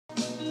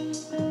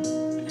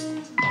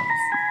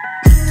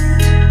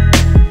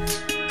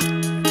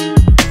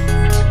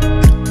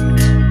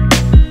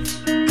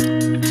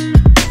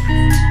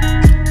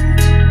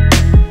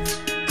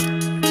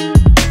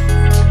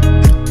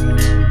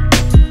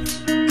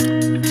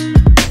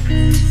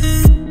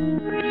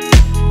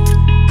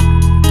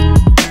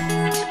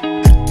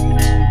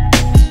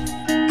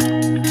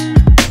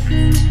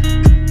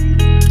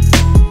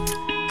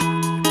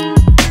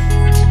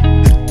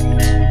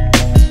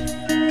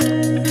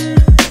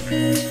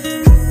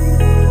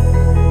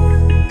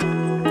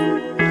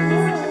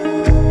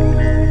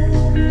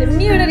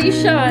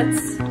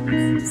shots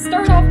to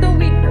start off the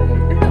week right.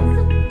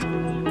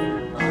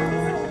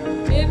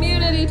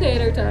 Immunity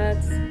tater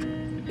tots.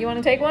 You want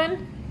to take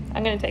one?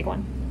 I'm gonna take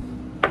one.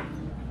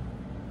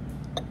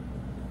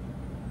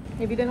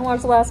 If you didn't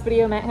watch the last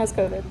video, Matt has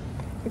COVID.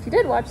 If you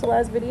did watch the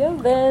last video,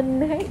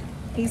 then hey,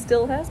 he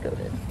still has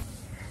COVID.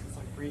 It's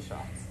like 3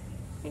 shots.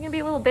 You're gonna be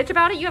a little bitch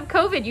about it? You have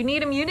COVID, you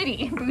need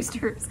immunity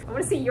boosters. I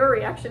wanna see your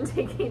reaction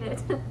taking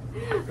it. Do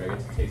I get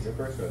to taste it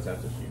first or does that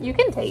have to shoot? You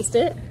can taste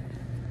it.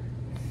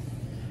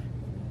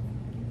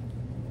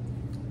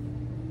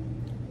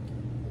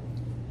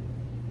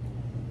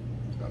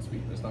 It's not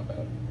sweet, but it's not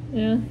bad.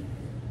 Yeah.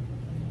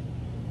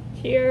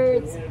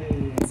 Cheers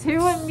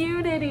to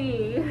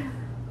immunity.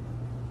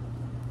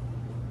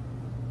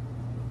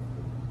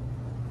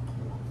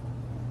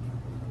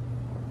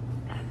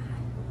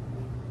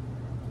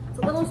 It's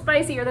a little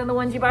spicier than the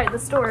ones you buy at the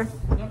store.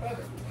 Not bad.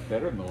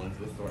 Better than the ones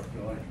at the store, I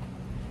feel like.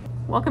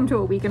 Welcome to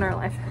a week in our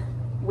life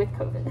with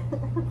COVID.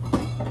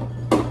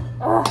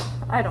 Ugh,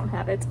 I don't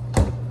have it.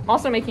 I'm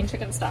also making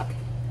chicken stock.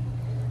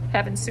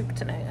 Having soup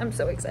tonight. I'm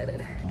so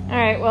excited. All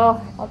right,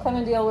 well, I'll come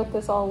and deal with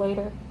this all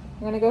later.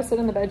 I'm gonna go sit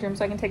in the bedroom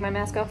so I can take my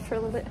mask off for a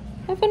little bit.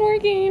 I've been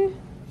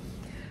working.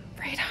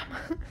 Freedom.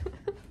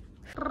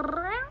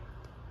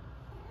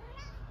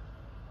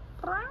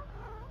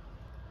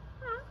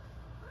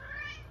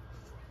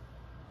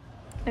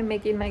 I'm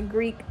making my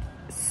Greek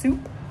soup.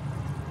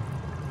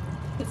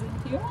 Is it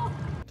here?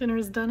 Dinner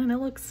is done and it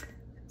looks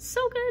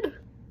so good.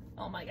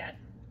 Oh my God.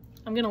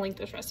 I'm gonna link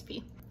this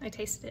recipe. I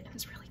tasted it,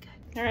 it's really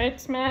good. All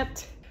right,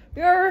 Matt,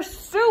 your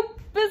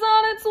soup is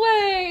on its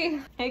way.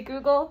 Hey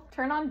Google,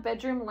 turn on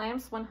bedroom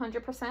lamps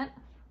 100%.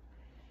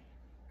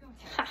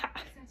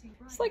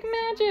 It's like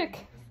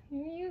magic.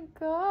 Here you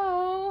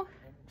go.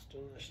 It's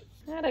delicious.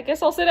 And I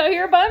guess I'll sit out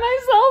here by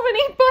myself and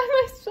eat by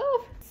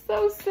myself. It's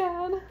so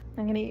sad.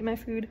 I'm gonna eat my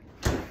food.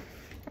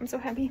 I'm so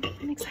happy.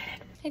 I'm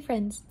excited. Hey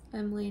friends,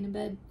 I'm laying in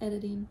bed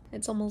editing.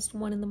 It's almost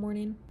 1 in the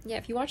morning. Yeah,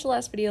 if you watched the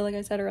last video, like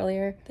I said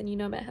earlier, then you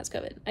know Matt has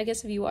COVID. I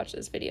guess if you watch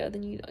this video,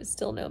 then you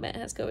still know Matt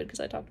has COVID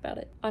because I talked about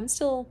it. I'm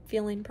still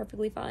feeling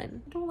perfectly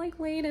fine. I don't like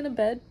laying in a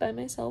bed by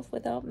myself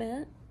without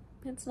Matt.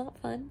 It's not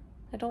fun.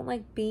 I don't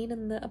like being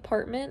in the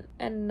apartment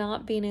and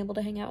not being able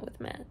to hang out with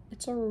Matt.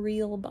 It's a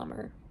real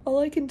bummer. All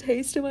I can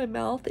taste in my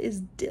mouth is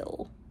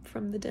dill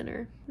from the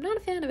dinner. I'm not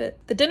a fan of it.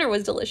 The dinner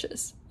was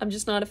delicious. I'm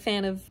just not a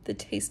fan of the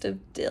taste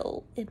of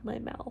dill in my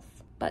mouth.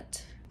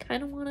 But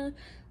kind of want to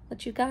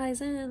let you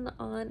guys in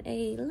on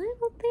a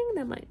little thing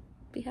that might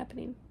be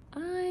happening.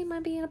 I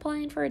might be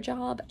applying for a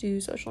job, do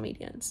social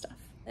media and stuff.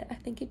 I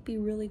think it'd be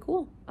really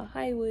cool.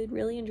 I would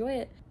really enjoy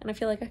it. And I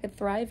feel like I could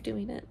thrive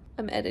doing it.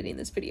 I'm editing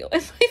this video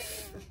and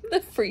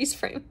the freeze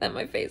frame that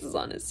my face is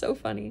on is so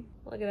funny.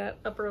 Look at that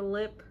upper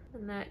lip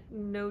and that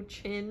no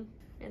chin.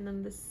 And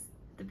then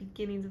the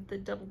beginnings of the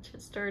double chin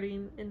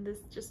starting and this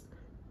just...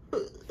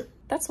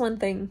 That's one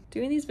thing.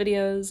 Doing these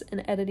videos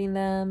and editing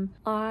them,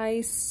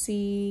 I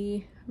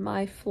see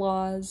my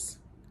flaws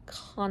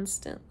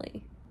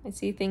constantly. I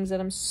see things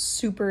that I'm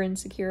super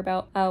insecure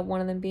about.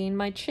 One of them being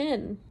my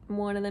chin.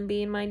 One of them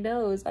being my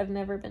nose. I've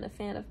never been a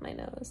fan of my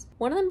nose.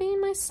 One of them being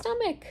my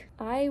stomach.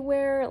 I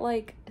wear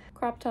like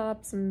crop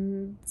tops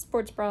and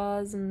sports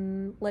bras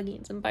and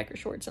leggings and biker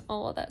shorts and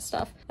all of that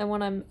stuff. And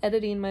when I'm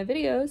editing my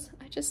videos,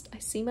 I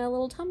see my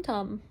little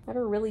tum-tum. I have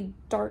a really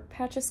dark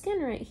patch of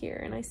skin right here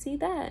and I see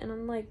that and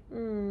I'm like,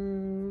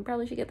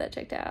 probably should get that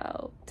checked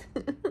out.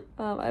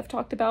 I've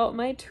talked about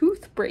my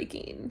tooth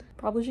breaking.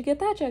 Probably should get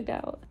that checked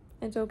out.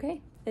 It's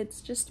okay.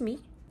 It's just me.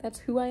 That's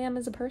who I am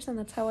as a person.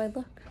 That's how I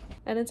look.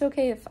 And it's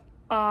okay if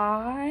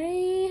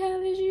I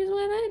have issues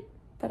with it,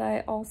 but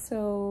I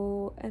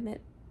also am at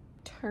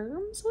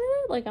terms with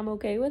it. Like, I'm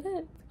okay with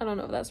it. I don't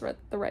know if that's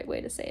the right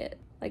way to say it.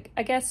 Like,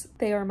 I guess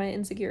they are my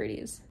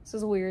insecurities. This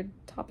is a weird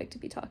topic to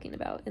be talking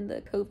about in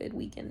the COVID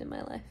weekend in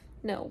my life.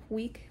 No,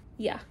 week?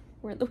 Yeah,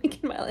 we're in the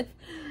week in my life.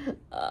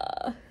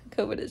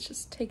 COVID has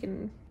just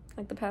taken,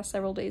 like, the past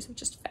several days have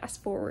just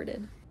fast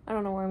forwarded. I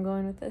don't know where I'm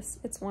going with this.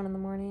 It's 1 in the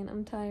morning.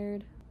 I'm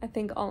tired. I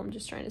think all I'm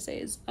just trying to say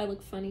is I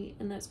look funny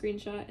in that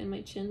screenshot and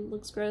my chin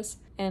looks gross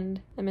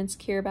and I'm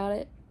insecure about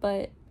it.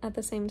 But at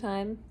the same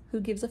time, who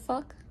gives a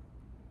fuck?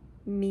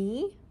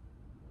 Me?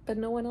 But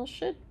no one else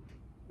should.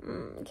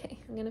 Okay,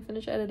 I'm gonna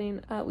finish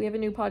editing. We have a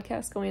new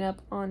podcast going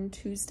up on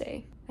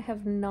Tuesday. I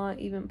have not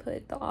even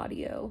put the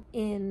audio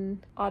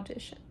in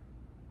Audition.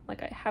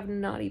 Like, I have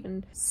not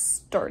even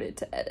started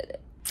to edit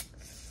it.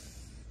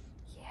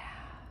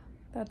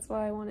 That's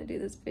why I want to do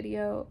this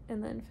video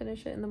and then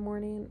finish it in the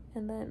morning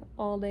and then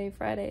all day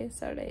Friday,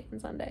 Saturday, and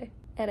Sunday.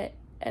 Edit,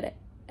 edit,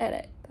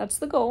 edit. That's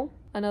the goal.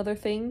 Another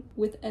thing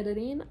with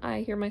editing, I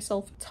hear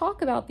myself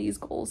talk about these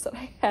goals that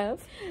I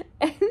have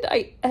and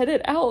I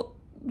edit out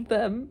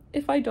them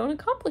if I don't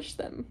accomplish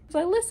them. So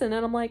I listen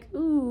and I'm like,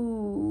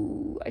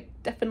 ooh, I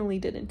definitely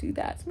didn't do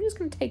that. So I'm just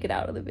gonna take it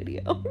out of the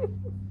video.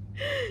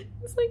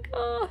 It's like,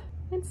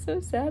 it's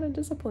so sad and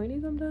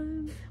disappointing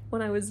sometimes.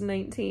 When I was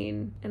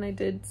 19 and I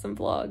did some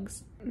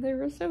vlogs, they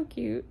were so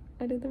cute.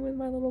 I did them with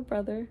my little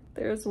brother.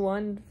 There's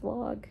one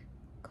vlog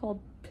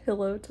called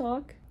Pillow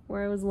Talk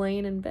where I was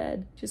laying in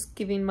bed, just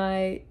giving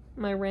my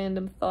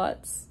random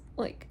thoughts,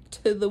 like,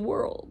 to the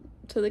world,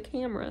 to the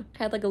camera.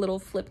 I had like a little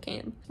flip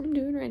cam. What I'm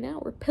doing right now,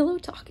 we're pillow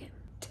talking.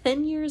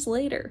 10 years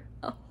later,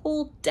 a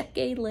whole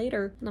decade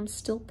later, and I'm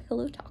still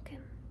pillow talking.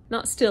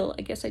 Not still,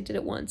 I guess I did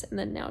it once, and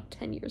then now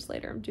 10 years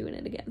later, I'm doing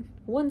it again.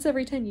 Once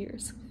every 10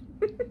 years.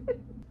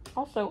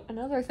 Also,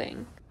 another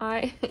thing,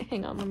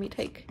 hang on, let me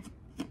take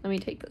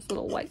this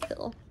little white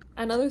pill.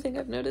 Another thing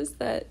I've noticed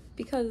that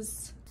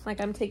because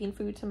like I'm taking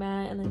food to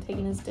Matt and then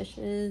taking his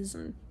dishes,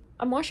 and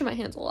I'm washing my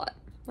hands a lot,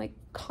 like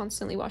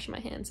constantly washing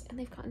my hands, and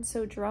they've gotten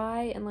so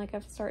dry, and like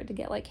I've started to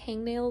get like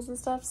hangnails and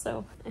stuff,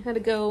 so I had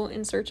to go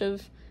in search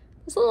of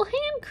this little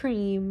hand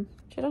cream,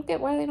 which I don't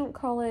get why they don't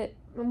call it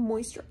a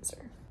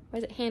moisturizer. Why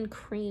is it hand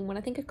cream? When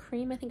I think of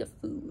cream, I think of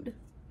food.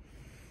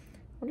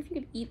 I wonder if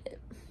you could eat it.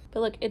 But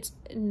look, it's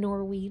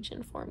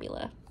Norwegian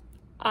formula.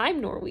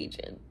 I'm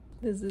Norwegian.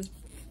 This is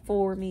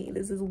for me.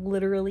 This is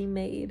literally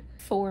made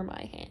for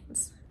my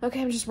hands.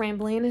 Okay, I'm just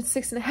rambling. It's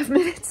 6.5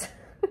 minutes.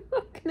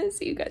 I'm gonna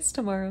see you guys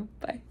tomorrow.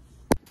 Bye.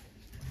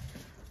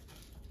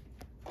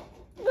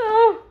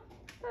 Oh,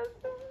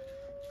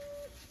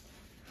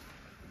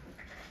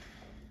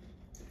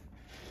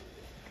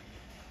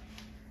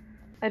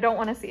 I don't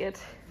want to see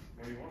it.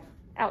 What do you want?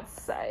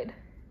 Outside.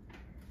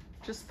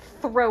 Just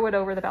throw it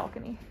over the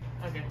balcony.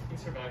 Okay, he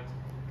survived.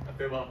 I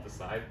threw him off the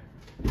side,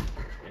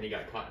 and he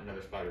got caught in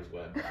another spider's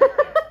web.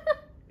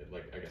 It,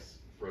 like, I guess,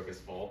 broke his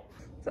fall.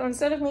 So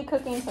instead of me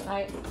cooking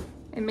tonight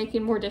and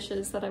making more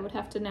dishes that I would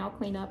have to now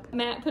clean up,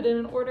 Matt put in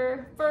an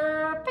order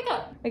for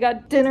pickup. We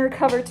got dinner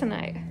covered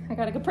tonight. I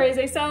got a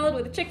caprese salad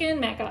with a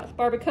chicken, Matt got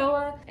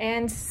barbacoa,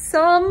 and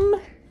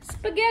some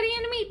spaghetti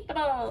and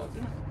meatballs.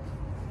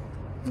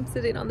 I'm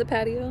sitting on the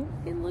patio,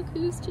 and look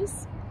who's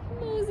just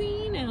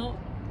moseying out.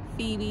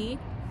 Phoebe.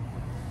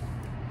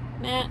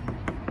 Matt,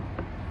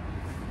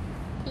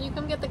 can you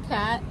come get the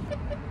cat?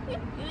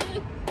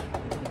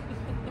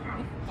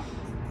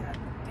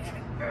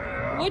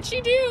 What'd she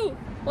do?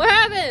 What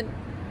happened?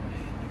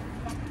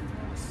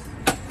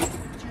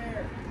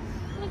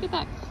 Look at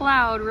that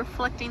cloud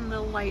reflecting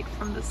the light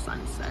from the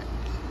sunset.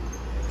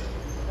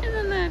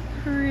 Isn't that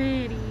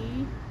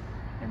pretty?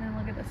 And then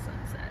look at the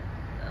sunset.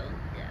 Oh,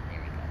 yeah,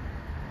 there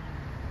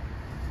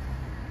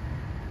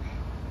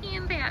we go.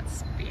 And that's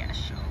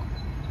special.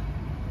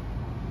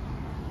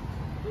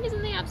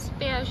 Isn't that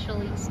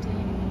special,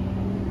 Easton?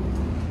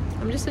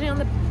 I'm just sitting on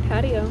the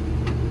patio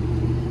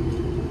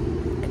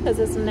because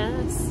it's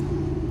nice.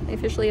 I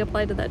officially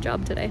applied to that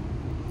job today.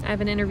 I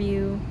have an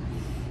interview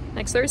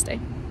next Thursday.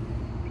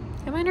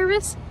 Am I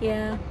nervous?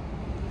 Yeah.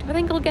 Do I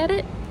think I'll get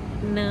it?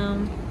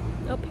 No.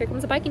 Oh, here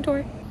comes a biking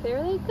tour.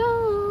 There they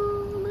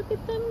go. Look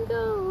at them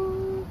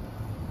go.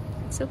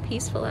 It's so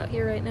peaceful out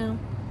here right now.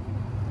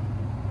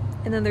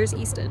 And then there's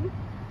Easton.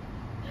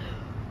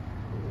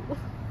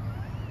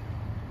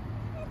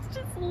 He's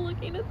just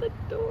looking at the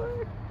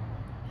door.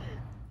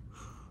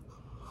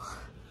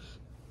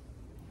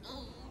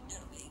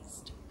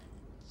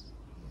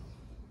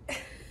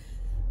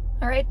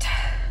 All right,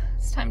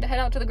 it's time to head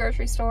out to the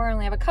grocery store. I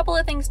only have a couple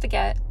of things to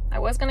get. I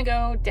was gonna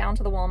go down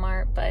to the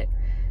Walmart, but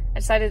I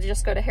decided to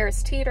just go to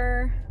Harris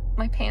Teeter.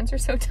 My pants are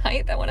so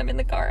tight that when I'm in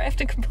the car, I have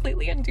to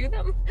completely undo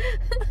them.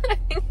 I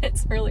think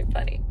it's really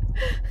funny.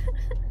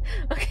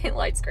 Okay,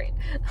 light screen.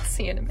 I'll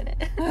see you in a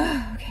minute.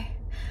 Okay.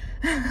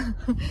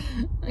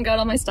 I got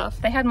all my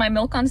stuff. They had my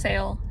milk on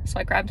sale, so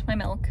I grabbed my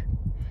milk.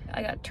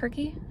 I got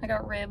turkey, I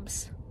got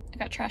ribs, I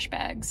got trash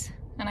bags,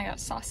 and I got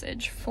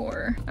sausage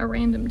for a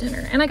random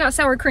dinner. And I got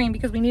sour cream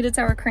because we needed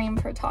sour cream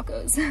for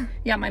tacos.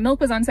 Yeah, my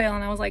milk was on sale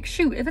and I was like,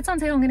 shoot, if it's on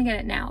sale, I'm gonna get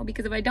it now,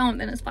 because if I don't,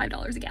 then it's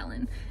 $5 a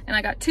gallon. And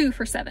I got 2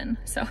 for $7.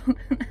 So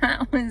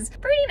that was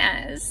pretty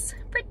nice,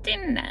 pretty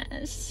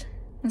nice.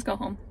 Let's go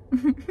home.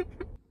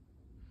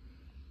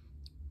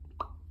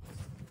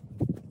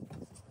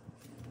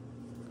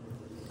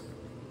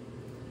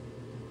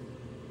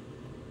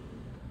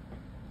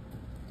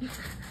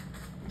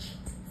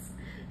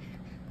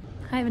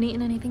 I haven't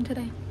eaten anything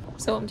today,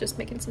 so I'm just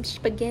making some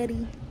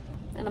spaghetti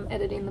and I'm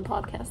editing the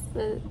podcast,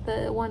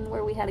 the one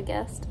where we had a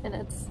guest, and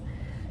it's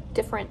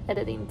different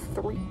editing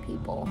 3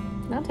 people.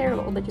 Not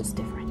terrible, but just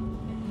different.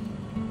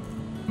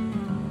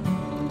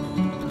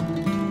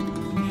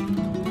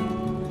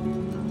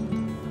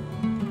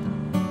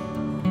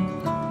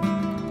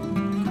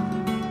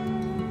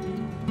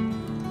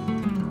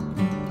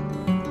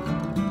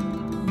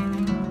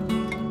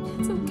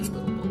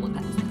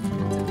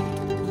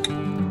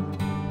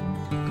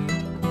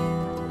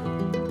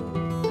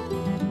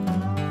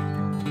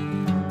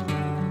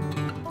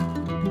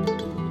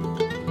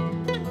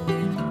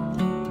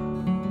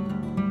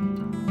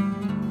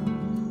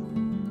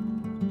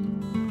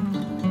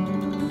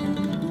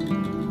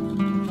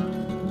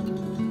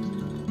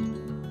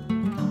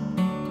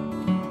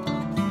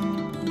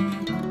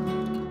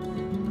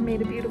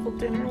 Made a beautiful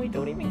dinner. We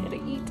don't even get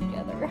to eat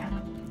together.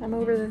 I'm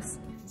over this.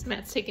 So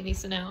Matt's taking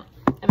Easton out.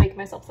 I'm making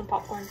myself some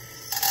popcorn.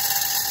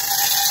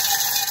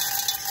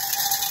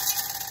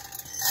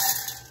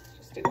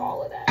 Just do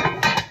all of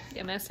that.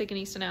 Yeah, Matt's taking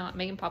Easton out,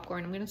 making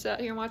popcorn. I'm gonna sit out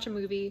here and watch a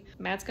movie.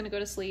 Matt's gonna go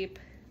to sleep.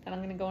 Then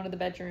I'm gonna go into the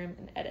bedroom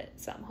and edit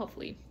some,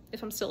 hopefully,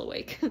 if I'm still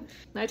awake.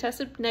 I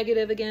tested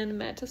negative again,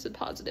 Matt tested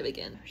positive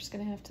again. We're just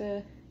gonna have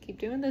to keep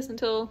doing this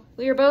until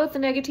we are both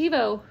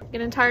negativo.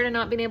 Getting tired of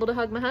not being able to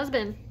hug my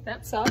husband.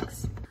 That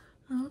sucks.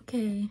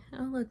 Okay,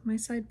 oh look, my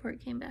side part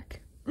came back.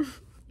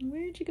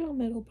 Where'd you go,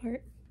 middle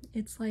part?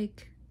 It's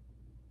like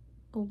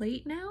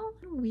late now?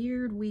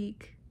 Weird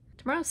week.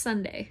 Tomorrow's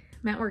Sunday.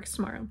 Matt works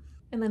tomorrow.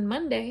 And then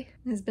Monday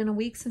has been a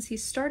week since he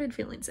started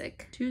feeling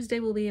sick. Tuesday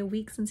will be a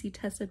week since he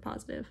tested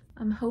positive.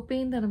 I'm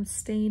hoping that I'm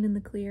staying in the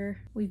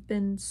clear. We've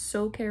been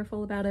so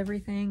careful about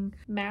everything.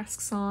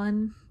 Masks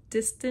on,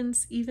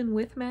 distance even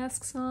with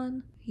masks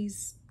on.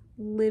 He's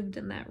lived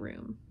in that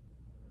room.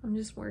 I'm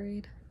just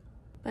worried.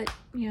 But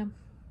yeah,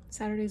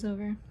 Saturday's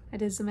over. I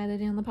did some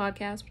editing on the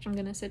podcast, which I'm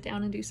gonna sit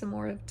down and do some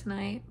more of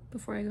tonight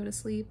before I go to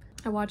sleep.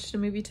 I watched a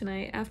movie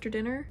tonight after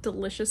dinner,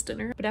 delicious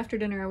dinner, but after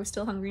dinner I was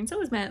still hungry and so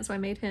was Matt, so I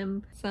made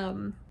him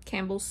some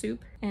Campbell's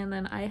soup and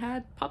then I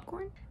had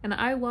popcorn and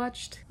I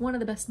watched one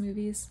of the best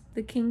movies,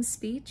 The King's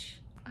Speech.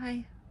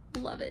 I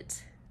love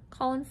it.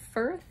 Colin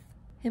Firth,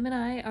 him and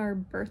I are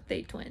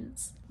birthday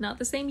twins. Not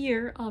the same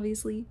year,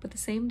 obviously, but the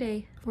same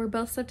day. We're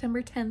both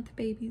September 10th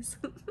babies.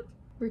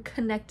 We're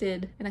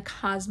connected in a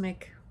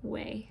cosmic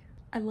way.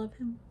 I love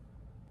him.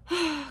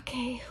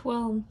 Okay,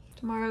 well,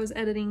 tomorrow's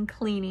editing,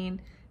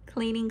 cleaning.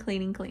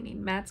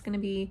 Matt's gonna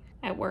be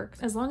at work.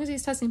 As long as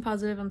he's testing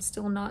positive, I'm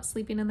still not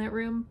sleeping in that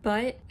room,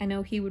 but I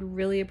know he would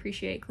really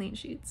appreciate clean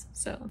sheets.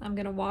 So I'm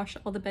gonna wash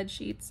all the bed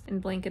sheets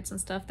and blankets and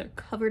stuff. They're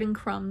covered in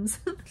crumbs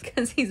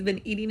because he's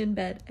been eating in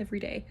bed every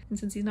day. And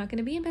since he's not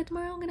gonna be in bed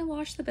tomorrow, I'm gonna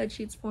wash the bed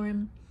sheets for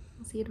him.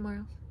 I'll see you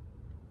tomorrow.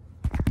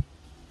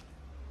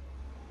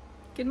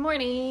 Good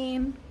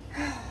morning.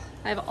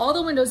 I have all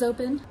the windows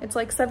open. It's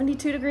like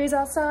 72 degrees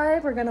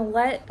outside. We're gonna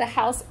let the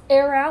house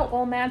air out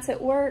while Matt's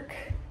at work.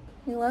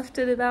 We left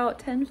it about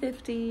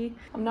 10:50.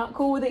 I'm not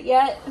cool with it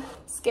yet.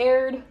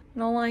 Scared. I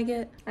don't like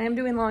it. I am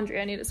doing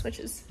laundry. I need to switch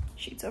his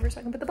sheets over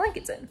so I can put the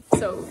blankets in.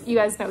 So you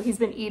guys know he's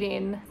been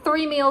eating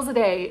 3 meals a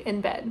day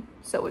in bed.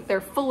 So they're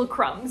full of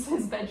crumbs,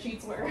 his bed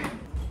sheets were.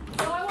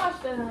 So I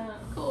washed them.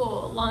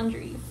 Cool,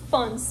 laundry,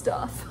 fun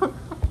stuff.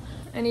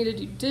 I need to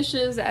do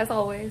dishes as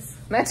always.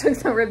 Matt took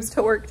some ribs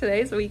to work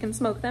today so we can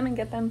smoke them and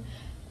get them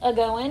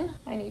a-going.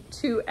 I need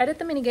to edit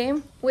the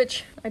minigame,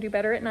 which I do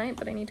better at night,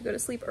 but I need to go to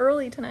sleep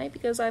early tonight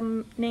because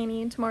I'm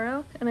nannying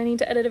tomorrow and I need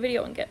to edit a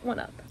video and get one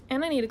up.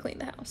 And I need to clean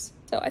the house.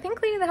 So I think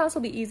cleaning the house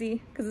will be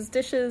easy because it's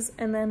dishes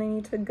and then I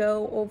need to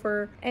go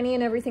over any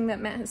and everything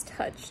that Matt has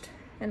touched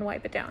and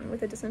wipe it down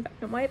with a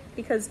disinfectant wipe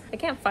because I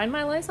can't find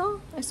my Lysol.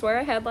 I swear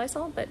I had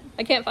Lysol, but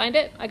I can't find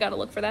it. I gotta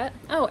look for that.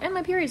 Oh, and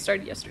my period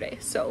started yesterday,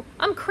 so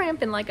I'm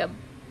cramping like a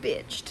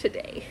bitch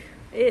today.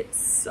 It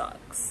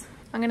sucks.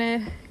 I'm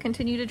gonna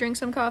continue to drink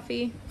some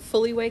coffee,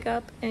 fully wake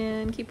up,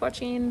 and keep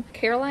watching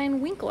Caroline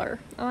Winkler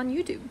on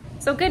YouTube.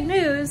 So good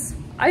news,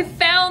 I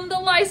found the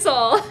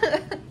Lysol.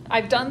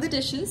 I've done the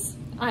dishes.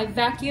 I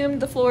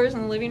vacuumed the floors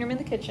in the living room and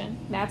the kitchen.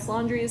 Matt's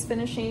laundry is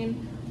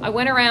finishing. I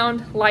went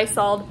around,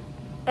 Lysol'd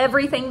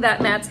everything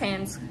that Matt's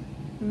hands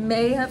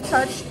may have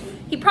touched.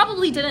 He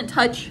probably didn't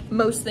touch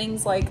most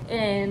things like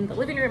in the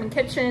living room and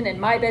kitchen and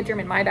my bedroom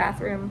and my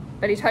bathroom,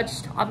 but he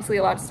touched obviously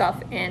a lot of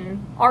stuff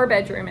in our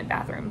bedroom and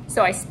bathroom.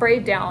 So I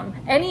sprayed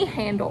down any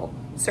handle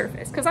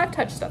surface because I've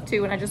touched stuff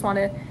too and I just want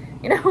to,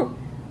 you know,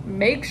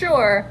 make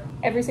sure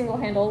every single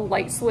handle,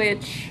 light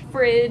switch,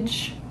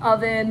 fridge,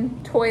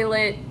 oven,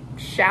 toilet,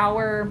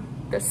 shower,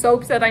 the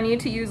soaps that I need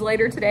to use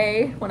later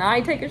today when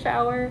I take a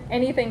shower,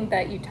 anything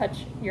that you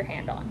touch your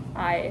hand on,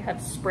 I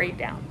have sprayed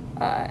down.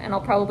 And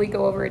I'll probably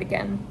go over it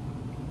again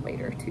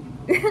later too.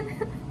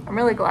 I'm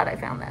really glad I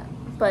found that.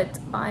 But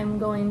I'm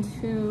going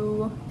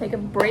to take a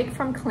break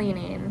from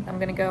cleaning. I'm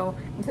gonna go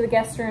into the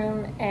guest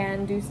room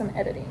and do some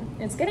editing.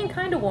 It's getting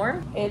kind of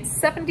warm. It's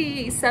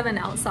 77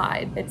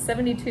 outside. It's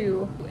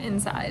 72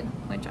 inside,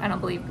 which I don't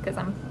believe because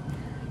I'm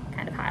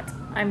kind of hot.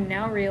 I'm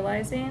now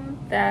realizing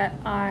that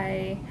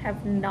I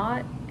have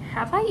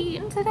I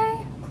eaten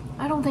today?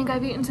 I don't think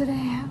I've eaten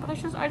today, but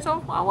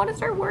I want to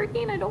start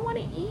working. I don't want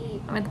to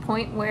eat. I'm at the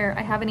point where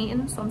I haven't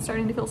eaten, so I'm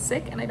starting to feel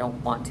sick and I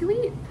don't want to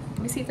eat. Let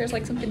me see if there's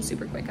like something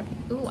super quick.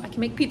 Ooh, I can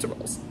make pizza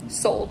rolls.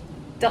 Sold.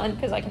 Done,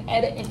 because I can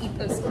edit and eat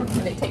those and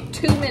they take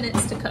 2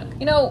 minutes to cook.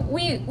 You know,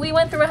 we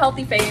went through a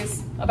healthy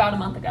phase about a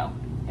month ago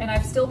and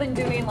I've still been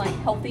doing like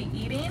healthy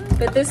eating,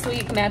 but this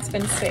week Matt's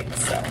been sick,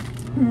 so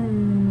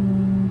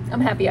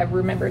I'm happy I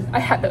remembered I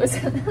had those.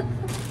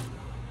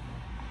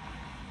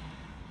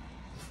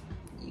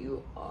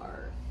 You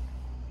are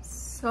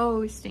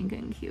so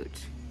stinking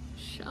cute.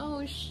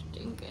 So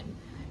stinking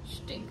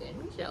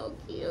so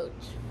cute.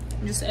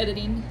 I'm just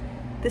editing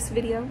this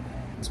video.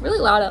 It's really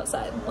loud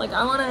outside. Like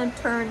I want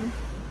to turn.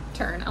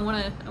 I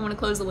want to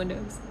close the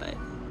windows, but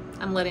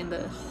I'm letting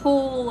the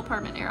whole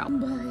apartment air out.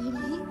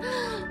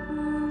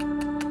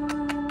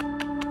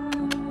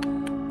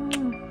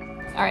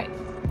 All right,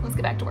 let's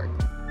get back to work.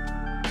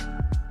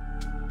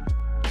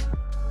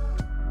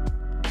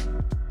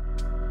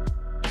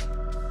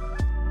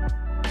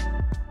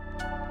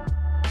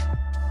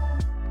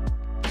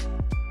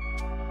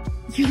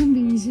 You're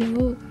being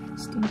so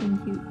stinking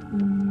cute.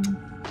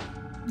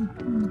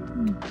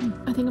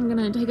 I think I'm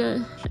gonna take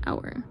a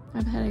shower. I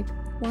have a headache.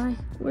 Why?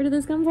 Where did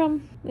this come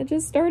from? It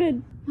just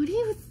started. What are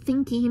you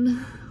thinking?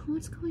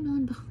 What's going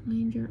on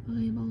behind your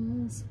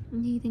eyeballs?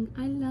 You think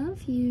I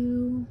love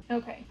you.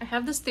 Okay, I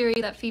have this theory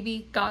that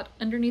Phoebe got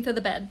underneath of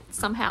the bed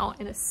somehow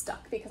and is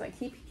stuck because I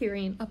keep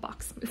hearing a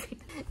box moving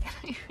and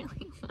I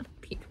really want to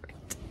peek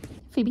right.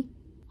 Phoebe.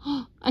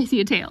 Oh, I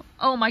see a tail.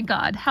 Oh my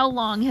God. How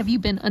long have you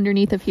been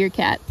underneath of here,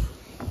 cat?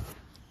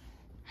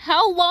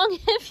 How long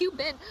have you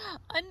been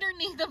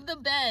underneath of the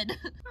bed?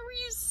 Are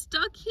you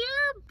stuck here?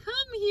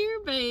 Come here,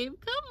 babe.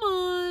 Come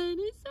on.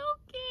 It's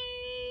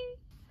okay.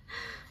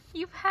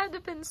 You've had to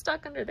have been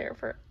stuck under there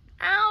for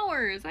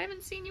hours. I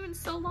haven't seen you in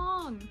so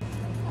long.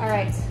 All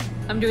right.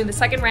 I'm doing the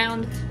second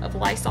round of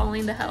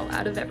Lysoling the hell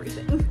out of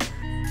everything.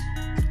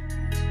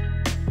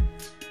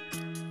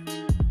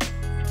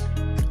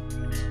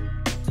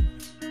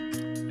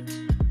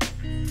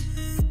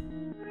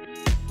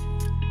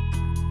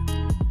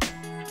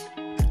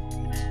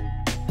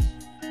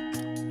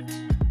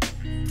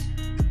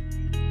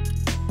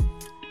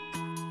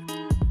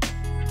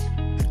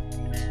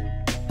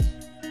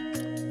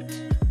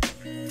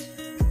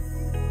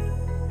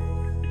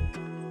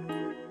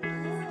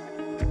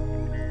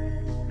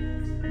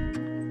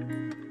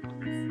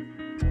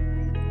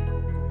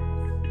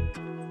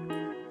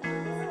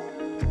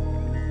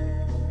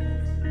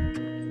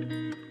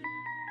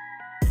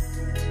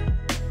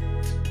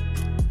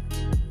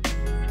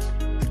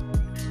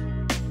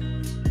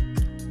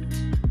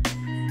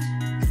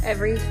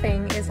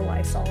 Everything is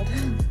Lysoled.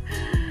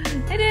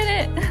 I did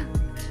it!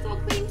 It's all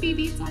clean,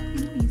 Phoebe. It's all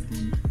clean. Please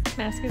don't.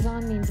 Mask is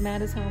on means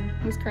Matt is home.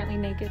 He's currently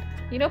naked.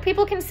 You know,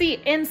 people can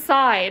see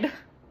inside.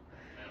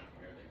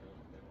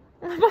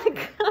 Oh my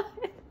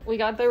God. We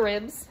got the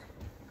ribs.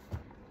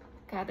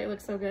 God, they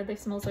look so good. They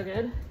smell so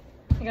good.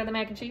 We got the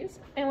mac and cheese.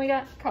 And we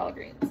got collard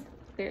greens.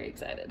 Very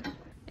excited.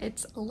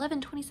 It's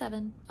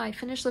 11:27. I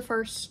finished the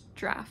first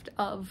draft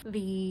of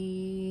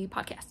the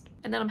podcast.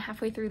 And then I'm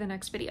halfway through the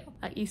next video.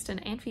 Easton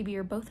and Phoebe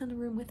are both in the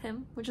room with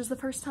him, which is the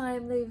first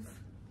time they've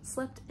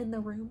slept in the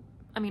room.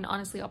 I mean,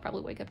 honestly, I'll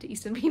probably wake up to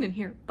Easton being in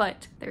here,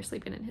 but they're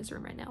sleeping in his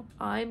room right now.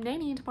 I'm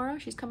nannying tomorrow.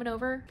 She's coming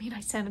over. I mean, I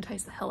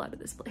sanitized the hell out of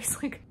this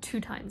place like 2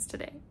 times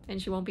today,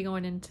 and she won't be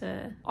going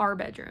into our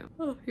bedroom.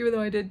 Oh, even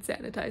though I did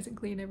sanitize and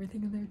clean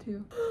everything in there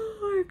too.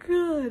 Oh my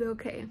God.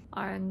 Okay.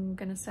 I'm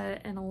gonna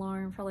set an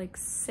alarm for like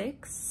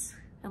 6.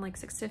 And like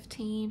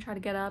 6:15, try to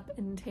get up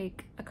and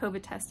take a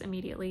COVID test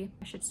immediately.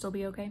 I should still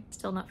be okay.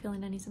 Still not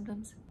feeling any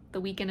symptoms.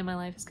 The weekend in my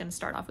life is gonna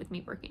start off with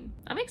me working.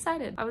 I'm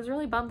excited. I was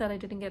really bummed that I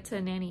didn't get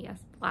to nanny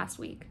last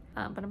week,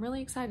 but I'm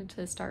really excited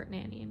to start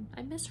nannying.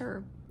 I miss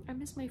her. I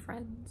miss my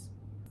friends.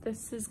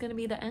 This is gonna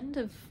be the end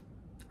of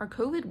our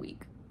COVID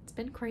week. It's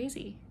been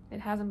crazy.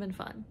 It hasn't been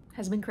fun.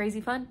 Has it been crazy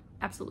fun?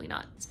 Absolutely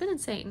not. It's been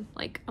insane.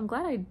 Like, I'm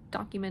glad I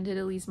documented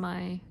at least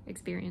my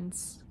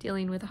experience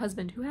dealing with a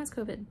husband who has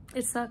COVID.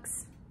 It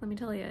sucks. Let me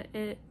tell you,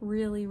 it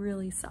really,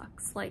 really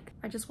sucks. Like,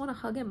 I just want to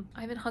hug him. I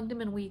haven't hugged him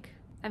in a week.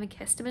 I haven't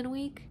kissed him in a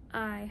week.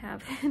 I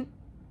haven't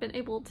been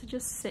able to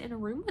just sit in a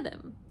room with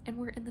him. And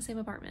we're in the same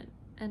apartment.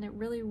 And it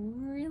really,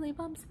 really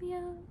bumps me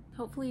out.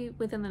 Hopefully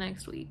within the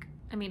next week.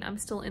 I mean, I'm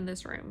still in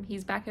this room.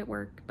 He's back at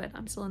work, but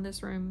I'm still in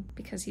this room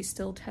because he's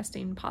still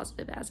testing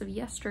positive as of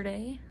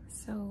yesterday.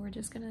 So we're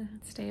just gonna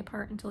stay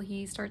apart until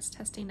he starts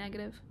testing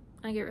negative.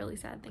 I get really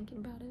sad thinking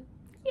about it.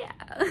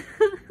 Yeah.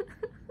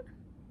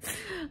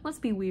 Let's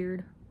be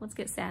weird. Let's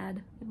get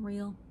sad and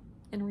real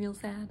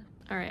sad.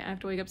 All right, I have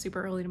to wake up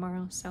super early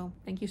tomorrow, so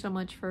thank you so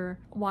much for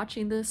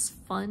watching this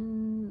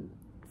fun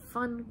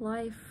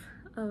life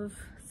of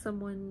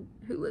someone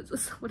who lives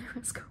with someone who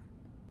has COVID.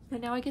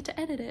 And now I get to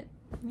edit it.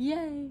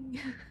 Yay!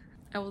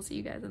 I will see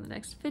you guys in the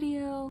next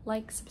video.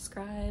 Like,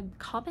 subscribe,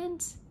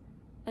 comment,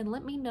 and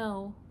let me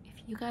know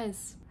if you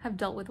guys have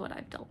dealt with what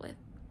I've dealt with.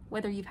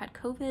 Whether you've had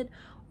COVID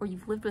or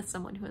you've lived with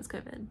someone who has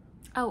COVID.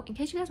 Oh, in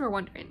case you guys were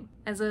wondering,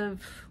 as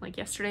of like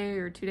yesterday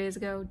or 2 days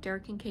ago,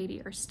 Derek and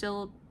Katie are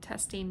still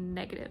testing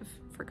negative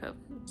for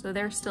COVID. So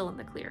they're still in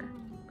the clear.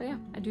 But yeah,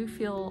 I do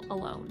feel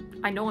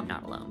alone. I know I'm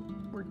not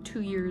alone. We're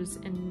 2 years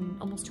and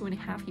almost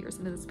 2.5 years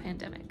into this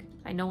pandemic.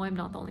 I know I'm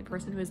not the only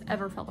person who has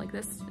ever felt like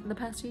this in the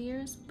past 2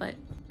 years, but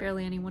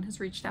barely anyone has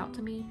reached out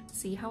to me to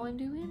see how I'm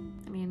doing.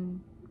 I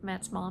mean,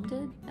 Matt's mom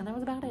did, and that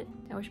was about it.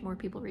 I wish more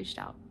people reached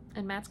out.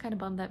 And Matt's kind of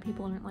bummed that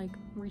people aren't like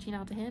reaching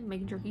out to him,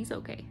 making sure he's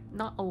okay.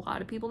 Not a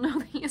lot of people know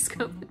that he has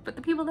COVID, but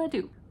the people that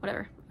do,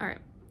 whatever. All right,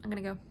 I'm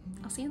gonna go.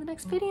 I'll see you in the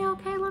next video,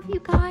 okay? Love you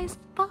guys.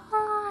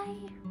 Bye.